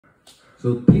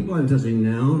So the people I'm touching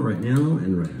now, right now,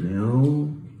 I'm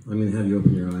going to have you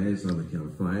open your eyes on the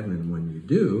count of 5. And when you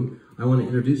do, I want to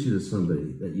introduce you to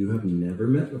somebody that you have never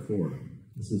met before.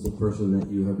 This is a person that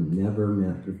you have never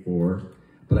met before,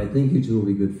 but I think you two will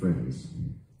be good friends.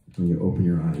 When you open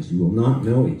your eyes, you will not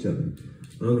know each other.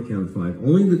 On the count of 5,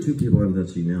 only the 2 people I'm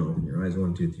touching now. Open your eyes,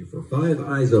 1, 2, 3, 4, 5.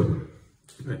 Eyes open.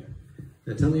 All right.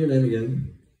 Now tell me your name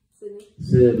again. Sydney.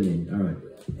 Sydney. All right.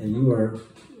 And you are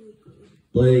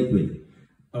Blakely.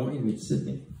 I want you to meet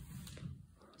Sydney.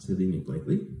 Sydney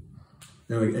Blakely.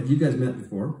 Now, have you guys met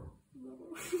before?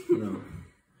 No. No.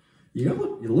 You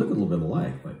look a little bit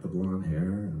alike, like the blonde hair.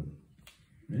 And,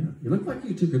 yeah, you look like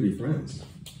you two could be friends.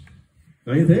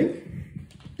 Don't you think?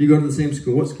 Do you go to the same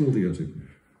school? What school do you go to?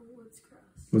 Woods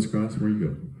Cross. Woods Cross? Where do you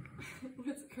go?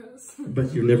 Woods Cross.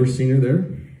 But you've never seen her there?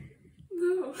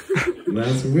 No.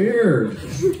 That's weird.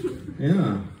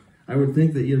 Yeah. I would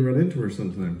think that you'd run into her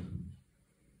sometime.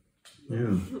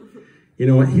 Yeah. You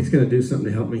know what? He's going to do something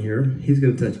to help me here. He's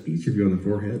going to touch each of you on the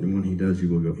forehead, and when he does, you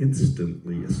will go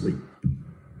instantly asleep.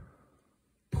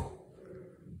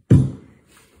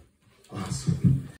 Awesome.